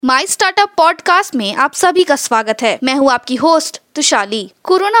My startup podcast में आप सभी का स्वागत है। मैं हूँ आपकी होस्ट तुशाली।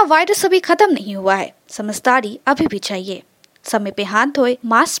 कोरोना वायरस अभी खत्म नहीं हुआ है, समझदारी अभी भी चाहिए। समय पे हाथ धोए,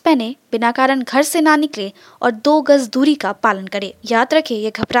 मास्क पहने, बिना कारण घर से ना निकले और 2 गज दूरी का पालन करें। याद रखें,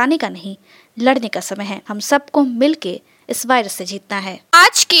 ये घबराने का नहीं, लड़ने का समय है। हम सबको मिलके इस वायरस से जीतना है।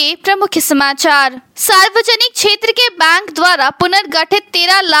 आज के प्रमुख समाचार। सार्वजनिक क्षेत्र के बैंक द्वारा पुनर्गठित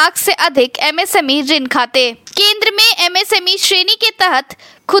 13 लाख से अधिक एमएसएमई ऋण खाते। केंद्र में एमएसएमई श्रेणी के तहत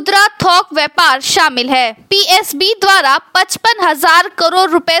खुदरा थोक व्यापार शामिल है। पीएसबी द्वारा 55,000 करोड़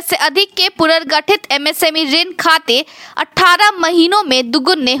रुपए से अधिक के पुनर्गठित एमएसएमई ऋण खाते 18 महीनों में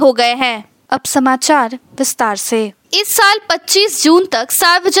दुगुने हो गए हैं। अब समाचार विस्तार से। इस साल 25 जून तक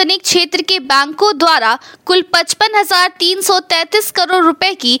सार्वजनिक क्षेत्र के बैंकों द्वारा कुल 55,333 करोड़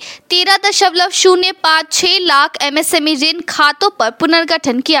रुपए की 13.056 लाख एमएसएमई ऋण खातों पर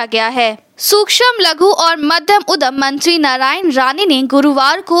पुनर्गठन किया गया है। सूक्ष्म, लघु और मध्यम उद्यम मंत्री नारायण राणे ने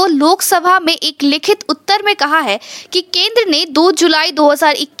गुरुवार को लोकसभा में एक लिखित उत्तर में कहा है कि केंद्र ने 2 जुलाई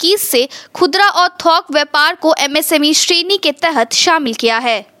 2021 से खुदरा और थोक व्यापार को एमएसएमई श्रेणी के तहत शामिल किया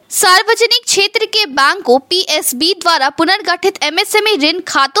है। सार्वजनिक क्षेत्र के बैंक को पीएसबी द्वारा पुनर्गठित एमएसएमई ऋण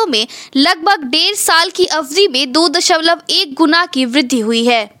खातों में लगभग 1.5 साल की अवधि में 2.1 गुना की वृद्धि हुई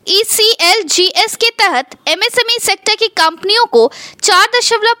है। ECLGS के तहत एमएसएमई सेक्टर की कंपनियों को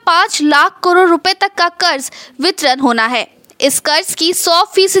 4.5 लाख करोड़ रुपए तक का कर्ज वितरण होना है। इस कर्ज की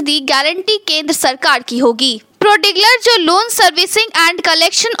 100% गारंटी केंद्र सरकार की होगी। प्रोडिगलर, जो loan servicing and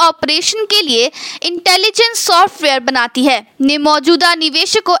collection operation के लिए इंटेलिजेंस सॉफ्टवेयर बनाती है, ने मौजूदा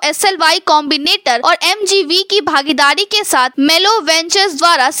निवेशकों SLY कॉम्बिनेटर और MGV की भागीदारी के साथ मेलो वेंचर्स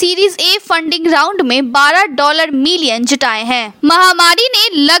द्वारा सीरीज A फंडिंग राउंड में $12 मिलियन जुटाए हैं। महामारी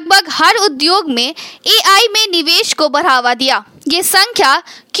ने लगभग हर उद्योग में AI में निवेश को बढ़ावा दिया। ये संख्या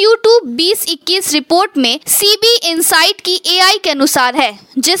Q2 2021 रिपोर्ट में CB इनसाइट की AI के अनुसार है,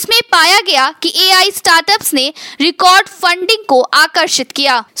 जिसमें पाया गया कि AI स्टार्टअप्स ने रिकॉर्ड फंडिंग को आकर्षित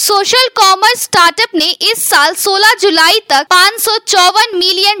किया। सोशल कॉमर्स स्टार्टअप ने इस साल 16 जुलाई तक $554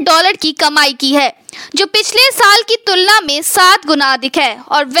 मिलियन की कमाई की है, जो पिछले साल की तुलना में 7 गुना अधिक है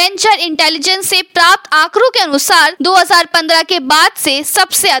और वेंचर इंटेलिजेंस से प्राप्त आंकड़ों के अनुसार 2015 के बाद से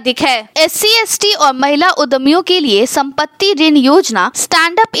सबसे अधिक है। SC/ST और महिला उद्यमियों के लिए संपत्ति ऋण योजना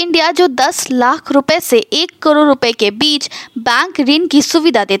स्टैंड अप इंडिया, जो 10 लाख रुपए से 1 करोड़ रुपए के बीच बैंक ऋण की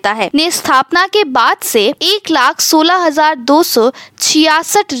सुविधा देता है, ने स्थापना के बाद से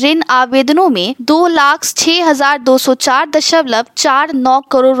 1,16,266 ऋण आवेदनों में 2,06,204.49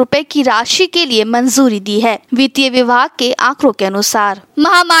 करोड़ रुपए की राशि के लिए मंजूरी दी है। वित्तीय विभाग के आंकड़ों के अनुसार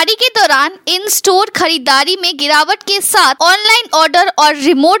महामारी के दौरान इन स्टोर खरीदारी में गिरावट के साथ ऑनलाइन ऑर्डर और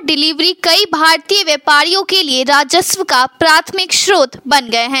रिमोट डिलीवरी कई भारतीय व्यापारियों के लिए राजस्व का प्राथमिक स्रोत बन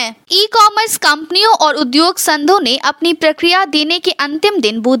गए हैं। ई-कॉमर्स कंपनियों और उद्योग संघों ने अपनी प्रक्रिया देने के अंतिम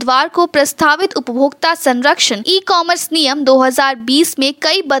दिन बुधवार को प्रस्तावित उपभोक्ता संरक्षण ई-कॉमर्स नियम 2020 में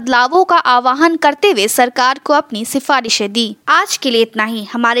कई बदलावों का आह्वान करते हुए सरकार को अपनी सिफारिशें दी। आज के लिए इतना ही।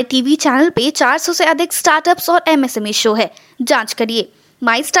 हमारे टीवी चैनल पे 400 से अधिक स्टार्टअप्स और एमएसएमई शो है, जांच करिए।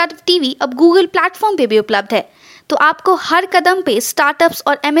 माई स्टार्टअप टीवी अब गूगल प्लेटफॉर्म पे भी उपलब्ध है, तो आपको हर कदम पे स्टार्टअप्स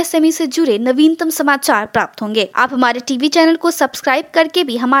और एमएसएमई से जुड़े नवीनतम समाचार प्राप्त होंगे। आप हमारे टीवी चैनल को सब्सक्राइब करके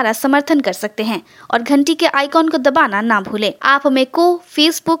भी हमारा समर्थन कर सकते हैं और घंटी के आइकॉन को दबाना ना भूलें। आप हमें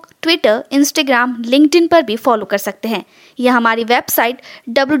फेसबुक, ट्विटर, इंस्टाग्राम, लिंक्डइन पर भी फॉलो कर सकते हैं या हमारी वेबसाइट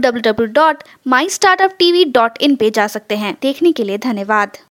www.mystartuptv.in पे जा सकते हैं। देखने के लिए धन्यवाद।